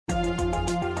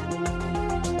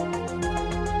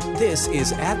This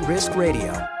is At Risk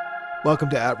Radio. Welcome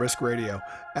to At Risk Radio.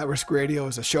 At Risk Radio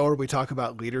is a show where we talk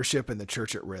about leadership in the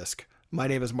church at risk. My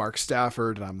name is Mark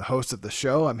Stafford, and I'm the host of the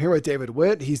show. I'm here with David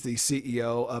Witt. He's the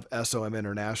CEO of SOM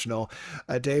International.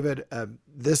 David,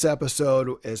 this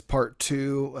episode is part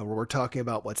 2, where we're talking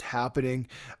about what's happening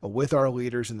with our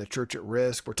leaders in the church at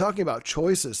risk. We're talking about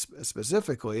choices,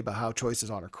 specifically about how choices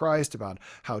honor Christ, about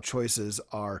how choices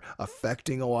are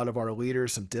affecting a lot of our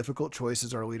leaders, some difficult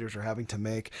choices our leaders are having to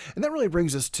make. And that really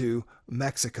brings us to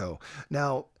Mexico.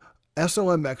 Now,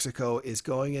 SOM Mexico is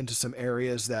going into some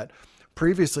areas that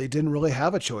previously didn't really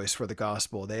have a choice for the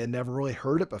gospel. They had never really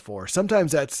heard it before.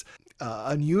 Sometimes that's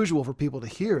unusual for people to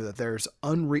hear, that there's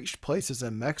unreached places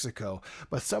in Mexico.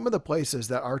 But some of the places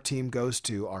that our team goes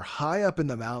to are high up in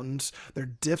the mountains. They're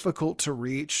difficult to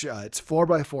reach. It's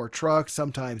 4x4 trucks.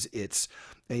 Sometimes it's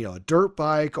a dirt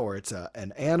bike, or it's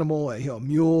an animal, a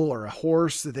mule or a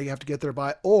horse that they have to get there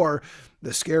by, or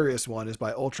the scariest one is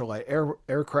by ultralight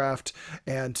aircraft.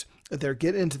 And they're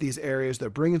getting into these areas, they're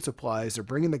bringing supplies, they're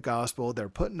bringing the gospel, they're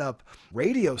putting up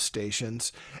radio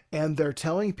stations, and they're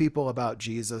telling people about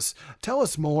Jesus. Tell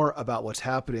us more about what's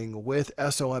happening with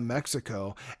SOM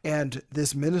Mexico and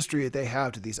this ministry that they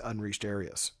have to these unreached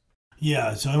areas.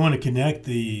 Yeah, so I want to connect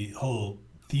the whole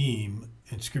theme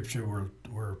in Scripture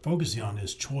we're focusing on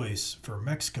is choice for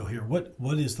Mexico here.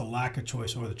 What is the lack of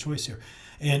choice or the choice here?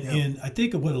 And I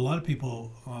think of what a lot of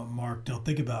people, Mark, don't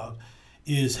think about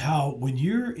is how when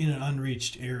you're in an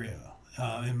unreached area,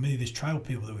 and many of these tribal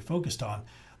people that we focused on,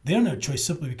 they don't have a choice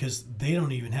simply because they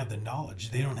don't even have the knowledge.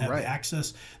 They don't have the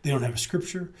access. They don't have a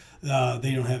scripture.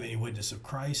 They don't have any witness of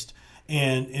Christ.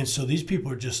 And so these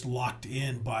people are just locked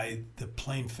in by the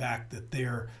plain fact that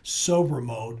they're so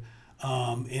remote,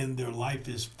 and their life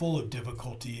is full of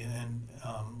difficulty and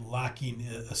lacking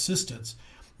assistance,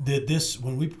 that this,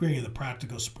 when we bring in the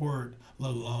practical support,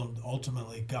 let alone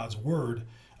ultimately God's word,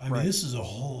 I mean, this is a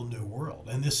whole new world,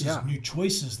 and this is new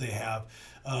choices they have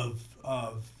of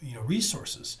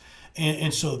resources,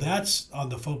 and so that's on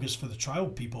the focus for the tribal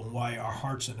people, and why our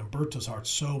hearts and Humberto's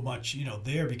hearts so much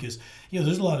there, because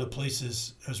there's a lot of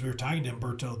places, as we were talking to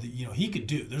Humberto, that he could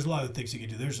do. There's a lot of things he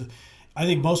could do. I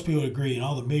think most people would agree in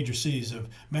all the major cities of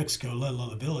Mexico, let alone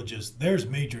the villages, there's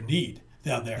major need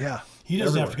down there. Yeah, he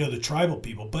doesn't have to go to the tribal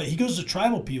people, but he goes to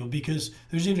tribal people because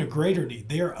there's even a greater need.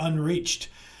 They are unreached.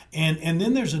 And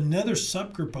then there's another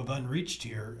subgroup of unreached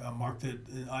here, Mark, that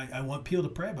I want people to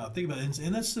pray about, think about it.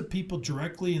 And that's the people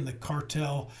directly in the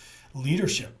cartel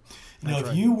leadership.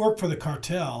 If you work for the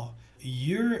cartel,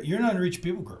 you're an unreached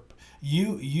people group.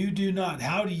 You do not.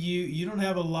 How do you don't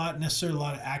have necessarily a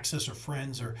lot of access or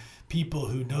friends or people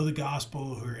who know the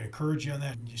gospel, who are going to encourage you on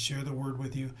that, and share the word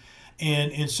with you.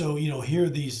 And so, here are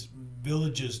these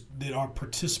villages that are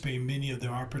participating, many of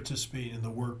them are participating in the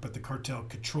work, but the cartel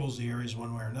controls the areas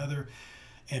one way or another.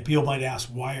 And people might ask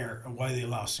why they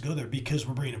allow us to go there, because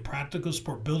we're bringing practical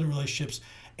support, building relationships,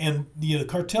 and the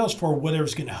cartel's for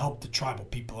whatever's going to help the tribal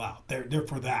people out. They're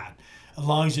for that, as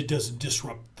long as it doesn't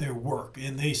disrupt their work,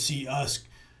 and they see us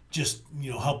just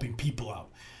helping people out.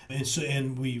 And so,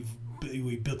 and we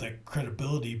built that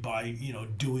credibility by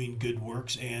doing good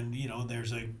works, and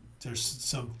there's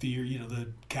some fear,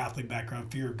 the Catholic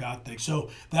background, fear of God thing.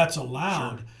 So that's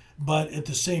allowed. Sure. But at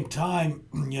the same time,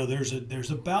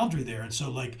 there's a boundary there. And so,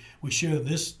 like, we share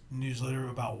this newsletter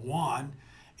about Juan,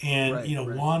 and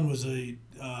Juan was a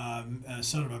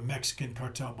son of a Mexican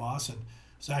cartel boss and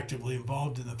was actively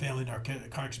involved in the family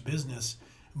narcotics business.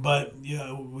 But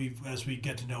as we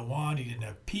get to know Juan, he didn't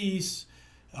have peace.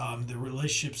 The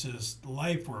relationships in his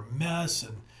life were a mess,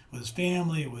 and with his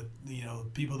family, with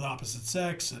people of the opposite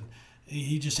sex, and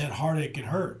he just had heartache and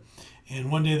hurt.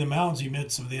 And one day in the mountains, he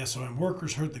met some of the SOM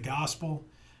workers, heard the gospel,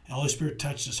 and the Holy Spirit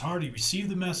touched his heart. He received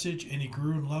the message, and he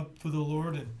grew in love for the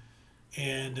Lord,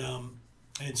 and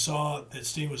saw that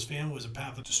staying with his family was a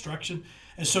path of destruction.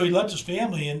 And so he left his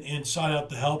family and sought out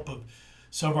the help of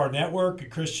some of our network,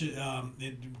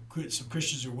 some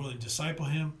Christians who were willing to disciple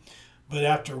him. But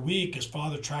after a week, his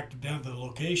father tracked him down to the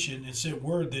location and sent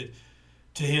word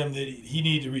to him that he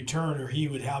needed to return, or he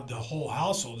would have the whole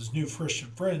household, his new Christian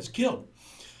friends, killed.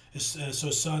 So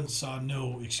his son saw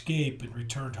no escape and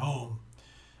returned home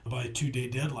by a 2-day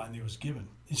deadline that was given.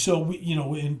 And so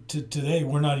today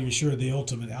we're not even sure of the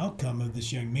ultimate outcome of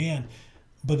this young man.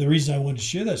 But the reason I wanted to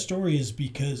share that story is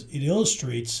because it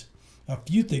illustrates a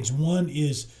few things. One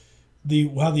is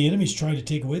how the enemy's trying to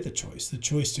take away the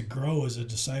choice to grow as a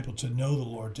disciple, to know the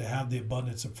Lord, to have the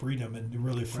abundance of freedom and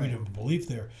really freedom of belief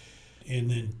there.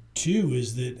 And then 2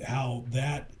 is that how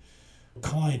that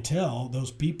clientele,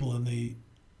 those people in the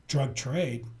drug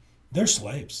trade, they're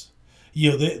slaves.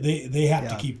 They have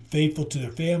to Yeah. keep faithful to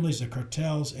their families, the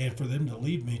cartels, and for them to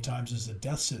leave many times is a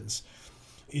death sentence.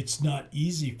 It's not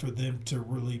easy for them to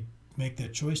really make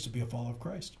that choice to be a follower of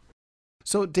Christ.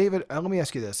 So, David, let me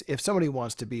ask you this. If somebody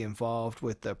wants to be involved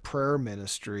with the prayer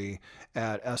ministry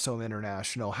at SOM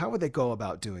International, how would they go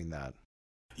about doing that?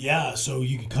 Yeah, so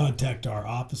you can contact our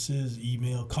offices,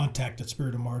 email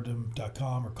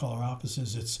contact@spiritofmartyrdom.com, or call our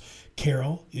offices. It's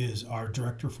Carol is our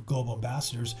director for Global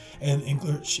Ambassadors, and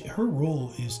her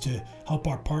role is to help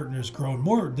our partners grow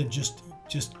more than just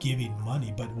giving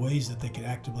money, but ways that they can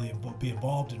actively be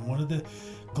involved. And one of the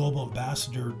Global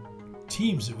Ambassador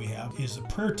teams that we have is a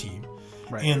prayer team.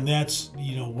 Right. And that's,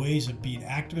 ways of being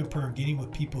active in prayer and getting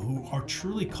with people who are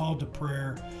truly called to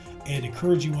prayer and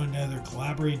encouraging one another,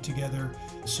 collaborating together.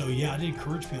 So yeah, I'd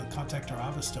encourage people to contact our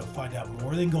office to find out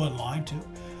more. They can go online too.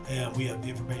 And we have the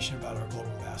information about our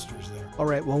global ambassadors there. All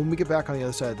right. Well, when we get back on the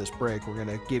other side of this break, we're going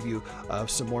to give you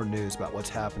some more news about what's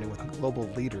happening with global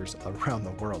leaders around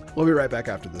the world. We'll be right back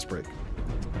after this break.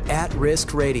 At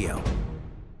Risk Radio.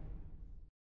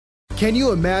 Can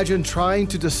you imagine trying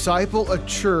to disciple a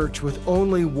church with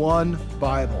only one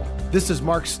Bible? This is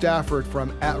Mark Stafford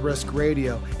from At Risk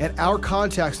Radio, and our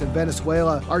contacts in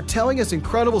Venezuela are telling us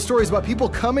incredible stories about people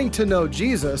coming to know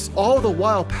Jesus, all the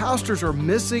while pastors are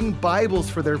missing Bibles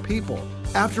for their people.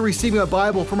 After receiving a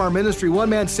Bible from our ministry,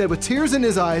 one man said with tears in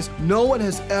his eyes, "No one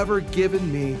has ever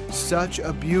given me such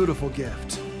a beautiful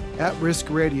gift." At Risk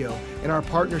Radio, in our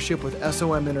partnership with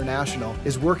SOM International,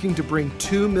 is working to bring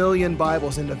 2 million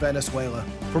Bibles into Venezuela.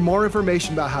 For more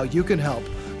information about how you can help,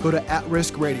 go to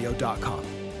atriskradio.com.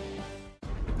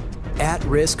 At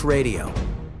Risk Radio.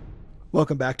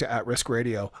 Welcome back to At Risk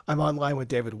Radio. I'm online with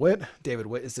David Witt. David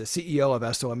Witt is the CEO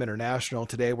of SOM International.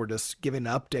 Today, we're just giving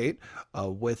an update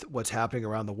with what's happening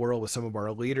around the world with some of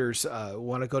our leaders.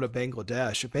 Want to go to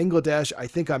Bangladesh. Bangladesh, I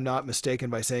think I'm not mistaken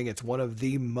by saying it's one of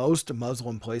the most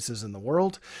Muslim places in the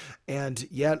world. And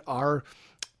yet our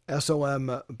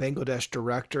SOM Bangladesh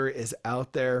director is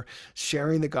out there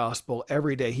sharing the gospel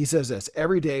every day. He says this: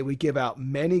 every day we give out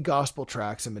many gospel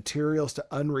tracts and materials to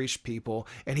unreached people,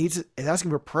 and he's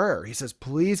asking for prayer. He says,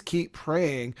 please keep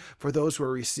praying for those who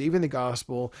are receiving the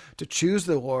gospel to choose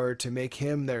the Lord, to make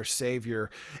him their savior.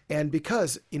 And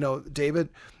because, David,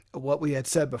 what we had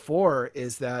said before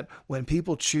is that when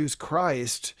people choose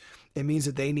Christ, it means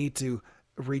that they need to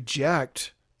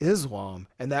reject Islam,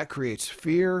 and that creates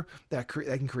fear, that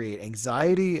can create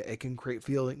anxiety, it can create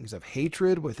feelings of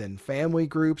hatred within family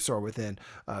groups or within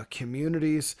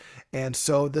communities. And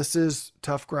so this is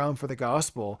tough ground for the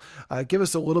gospel. Give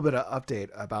us a little bit of update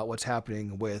about what's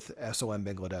happening with SOM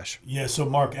Bangladesh. Yeah, so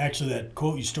Mark, actually that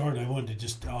quote you started, I wanted to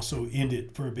just also end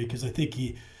it for a bit, because I think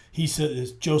he said,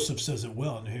 as Joseph says it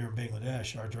well here in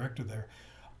Bangladesh, our director there,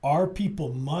 our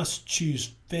people must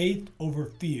choose faith over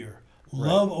fear,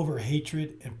 love over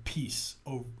hatred, and peace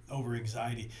over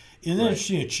anxiety. Isn't it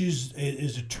interesting to choose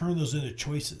is to turn those into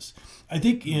choices? I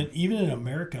think even in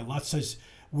America, lots of times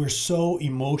we're so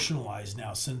emotionalized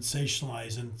now,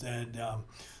 sensationalized and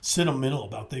sentimental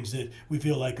about things that we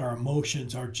feel like our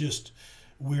emotions are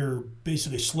we're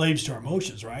basically slaves to our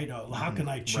emotions, right? How can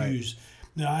I choose?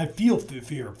 Right. Now, I feel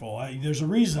fearful. There's a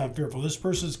reason I'm fearful. This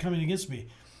person is coming against me.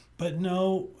 But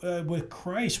no, with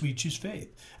Christ, we choose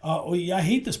faith. I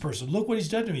hate this person. Look what he's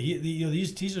done to me.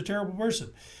 He's a terrible person.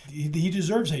 He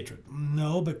deserves hatred.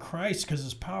 No, but Christ, because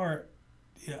his power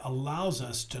allows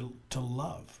us to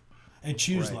love and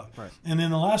choose love. Right. And then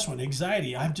the last one,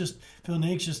 anxiety. I'm just feeling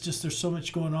anxious. There's so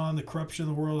much going on, the corruption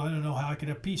of the world. I don't know how I can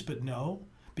have peace. But no,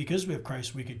 because we have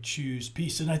Christ, we could choose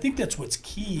peace. And I think that's what's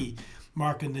key,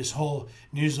 Mark, in this whole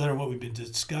newsletter, what we've been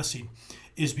discussing,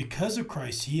 is because of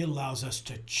Christ, he allows us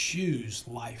to choose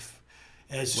life.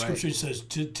 As Scripture says,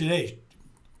 today,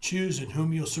 choose in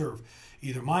whom you'll serve,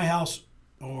 either my house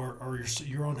or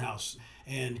your own house.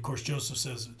 And, of course, Joseph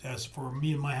says, as for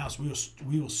me and my house,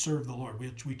 we will serve the Lord.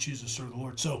 We choose to serve the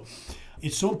Lord. So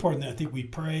it's so important that I think we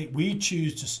pray. We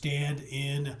choose to stand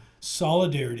in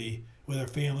solidarity with our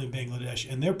family in Bangladesh.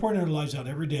 And they're pouring their lives out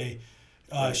every day,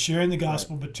 sharing the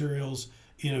gospel materials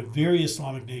in a very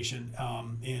Islamic nation,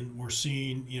 and we're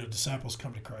seeing disciples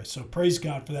come to Christ. So praise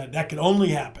God for that. That could only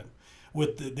happen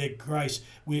with the Christ.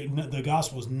 The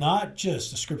gospel is not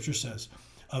just, the Scripture says,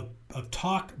 of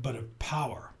talk, but of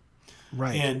power.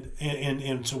 Right.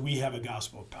 And so we have a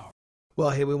gospel of power.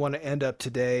 Well, hey, we want to end up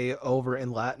today over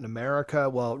in Latin America.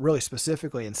 Well, really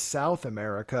specifically in South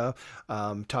America,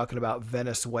 talking about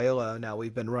Venezuela. Now,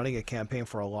 we've been running a campaign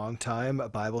for a long time,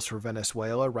 Bibles for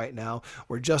Venezuela. Right now,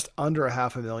 we're just under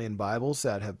 500,000 Bibles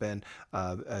that have been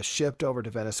shipped over to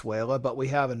Venezuela, but we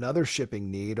have another shipping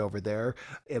need over there.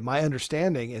 And my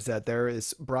understanding is that there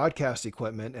is broadcast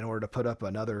equipment in order to put up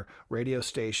another radio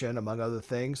station, among other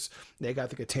things. They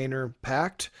got the container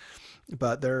packed,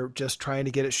 but they're just trying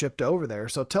to get it shipped over there.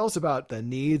 So tell us about the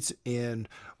needs in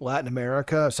Latin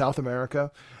America, South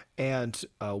America, and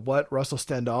what Russell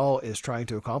Stendhal is trying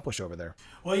to accomplish over there.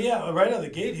 Well, yeah, right out of the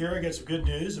gate here, I got some good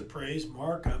news and praise.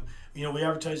 Mark, we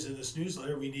advertised in this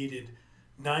newsletter we needed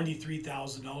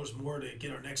 $93,000 more to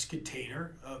get our next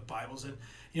container of Bibles. And,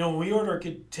 when we order a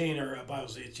container of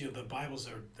Bibles, it's, the Bibles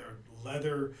they're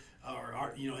leather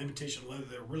or, imitation leather.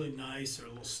 They're really nice. They're a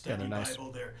little study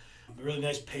Bible. They're really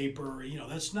nice paper.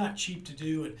 That's not cheap to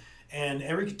do. And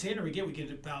every container we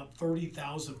get about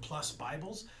 30,000 plus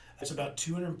Bibles. That's about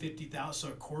 250,000, so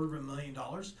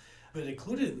 $250,000. But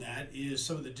included in that is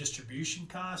some of the distribution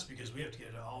costs, because we have to get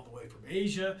it all the way from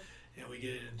Asia, and we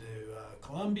get it into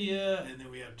Colombia, and then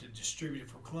we have to distribute it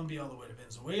from Colombia all the way to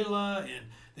Venezuela, and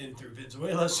then through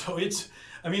Venezuela. So it's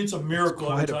a miracle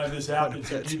every time this happens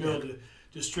to be able to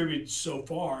distribute so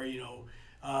far,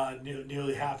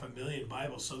 nearly 500,000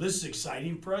 Bibles. So this is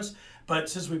exciting for us. But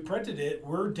since we printed it,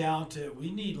 we're down to,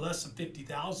 we need less than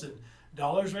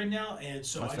 $50,000 right now. And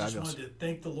so I just wanted to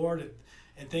thank the Lord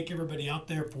and thank everybody out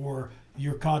there for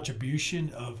your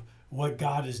contribution of what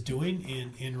God is doing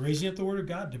in raising up the Word of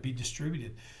God to be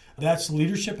distributed. That's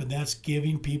leadership, and that's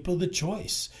giving people the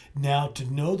choice now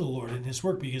to know the Lord and His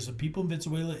work, because the people in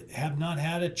Venezuela have not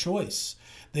had a choice.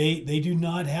 They do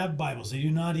not have Bibles. They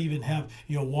do not even have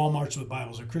Walmarts with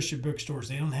Bibles or Christian bookstores.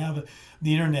 They don't have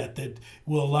the internet that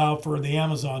will allow for the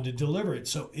Amazon to deliver it.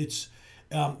 So it's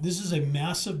this is a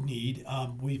massive need.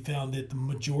 We found that the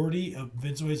majority of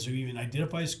Venezuelans who even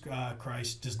identifies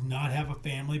Christ does not have a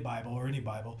family Bible or any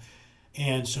Bible.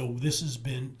 And so this has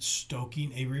been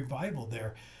stoking a revival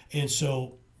there. And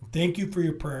so thank you for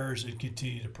your prayers, and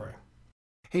continue to pray.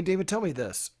 Hey, David, tell me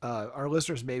this. Our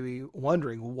listeners may be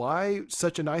wondering, why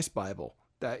such a nice Bible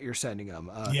that you're sending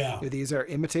them? These are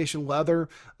imitation leather,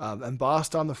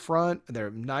 embossed on the front.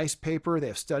 They're nice paper. They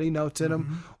have study notes in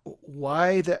them.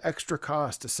 Why the extra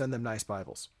cost to send them nice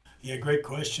Bibles? Yeah, great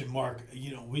question, Mark.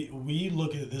 We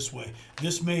look at it this way.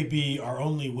 This may be our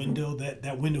only window.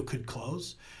 That window could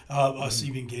close, us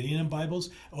even getting them Bibles.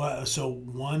 So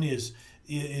one is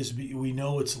we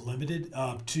know it's limited.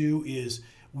 Two is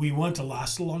we want to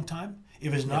last a long time.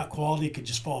 If it's not quality, it could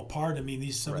just fall apart. I mean,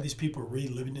 some of these people are really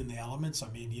living in the elements. I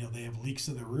mean, they have leaks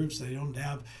in their roofs. They don't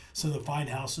have some of the fine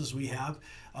houses we have.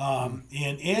 And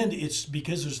it's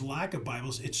because there's lack of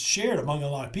Bibles. It's shared among a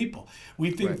lot of people.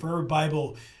 We figure for every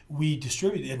Bible we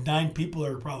distribute, and 9 people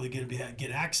are probably going to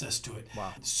get access to it.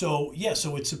 Wow. So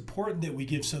it's important that we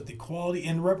give something quality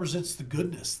and represents the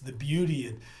goodness, the beauty,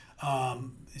 and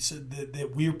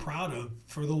that we're proud of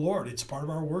for the Lord. It's part of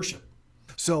our worship.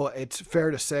 So it's fair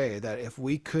to say that if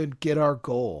we could get our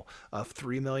goal of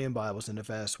 3 million Bibles into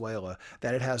Venezuela,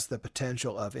 that it has the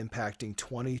potential of impacting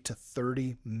 20 to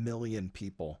 30 million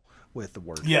people with the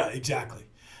Word. Yeah, exactly.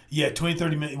 Yeah, 20,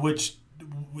 30 million, which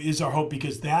is our hope,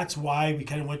 because that's why we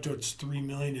kind of went towards 3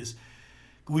 million. Is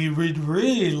we would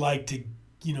really like to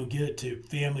get it to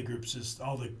family groups, is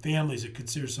all the families that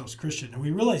consider themselves Christian. And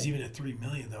we realize even at 3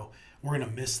 million, though, we're going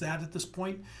to miss that at this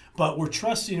point. But we're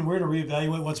trusting, and we're going to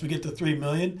reevaluate once we get to 3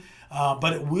 million.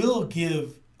 But it will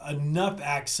give enough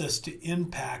access to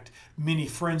impact many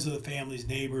friends of the families,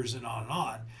 neighbors, and on and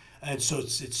on. And so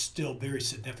it's still very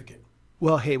significant.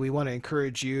 Well, hey, we want to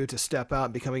encourage you to step out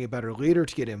and becoming a better leader,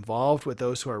 to get involved with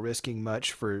those who are risking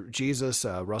much for Jesus.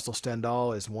 Russell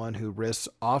Stendhal is one who risks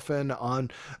often.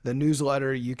 On the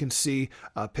newsletter, you can see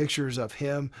pictures of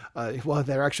him.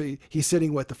 He's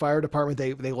sitting with the fire department.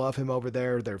 They love him over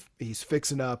there. He's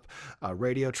fixing up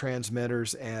radio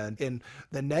transmitters. And in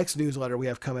the next newsletter we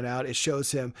have coming out, it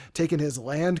shows him taking his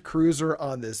Land Cruiser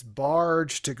on this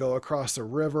barge to go across the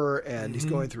river, and he's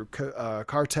going through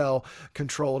cartel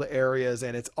controlled areas.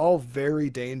 And it's all very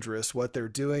dangerous what they're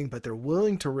doing, but they're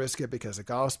willing to risk it because the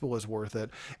gospel is worth it.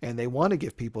 And they want to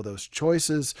give people those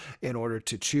choices in order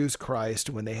to choose Christ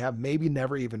when they have maybe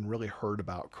never even really heard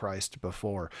about Christ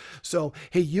before. So,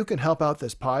 hey, you can help out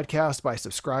this podcast by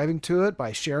subscribing to it,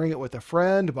 by sharing it with a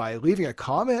friend, by leaving a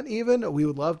comment even. We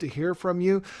would love to hear from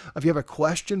you. If you have a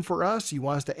question for us, you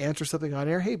want us to answer something on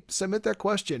air, hey, submit that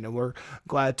question, and we're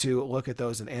glad to look at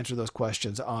those and answer those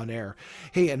questions on air.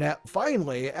 Hey, and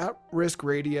finally, at Risk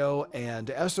Radio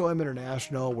and SOM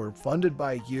International, we're funded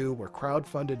by you. We're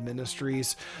crowdfunded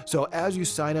ministries. So as you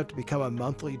sign up to become a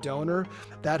monthly donor,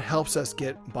 that helps us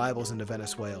get Bibles into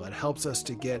Venezuela. It helps us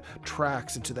to get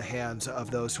tracts into the hands of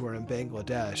those who are in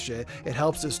Bangladesh. It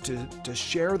helps us to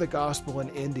share the gospel in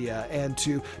India and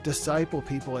to disciple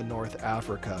people in North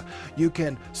Africa. You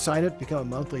can sign up to become a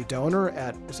monthly donor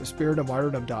at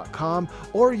spiritofmartyrdom.com,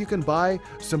 or you can buy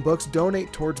some books,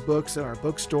 donate towards books in our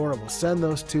bookstore, and we'll send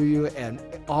those to you, and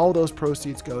all those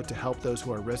proceeds go to help those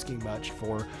who are risking much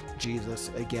for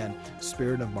Jesus. Again,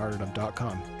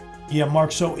 spiritofmartyrdom.com. Yeah,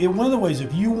 Mark. So one of the ways,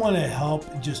 if you want to help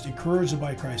just encourage the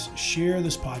body of Christ, share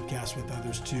this podcast with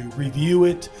others, to review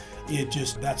it.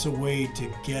 That's a way to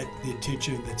get the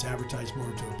attention that's advertised more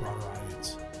to a broader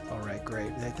audience. All right,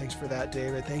 great. Thanks for that,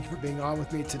 David. Thank you for being on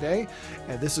with me today.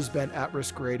 And this has been At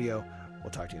Risk Radio.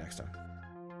 We'll talk to you next time.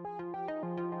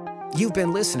 You've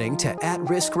been listening to At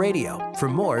Risk Radio. For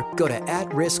more, go to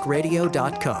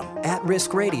atriskradio.com. At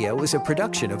Risk Radio is a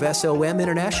production of SOM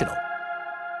International.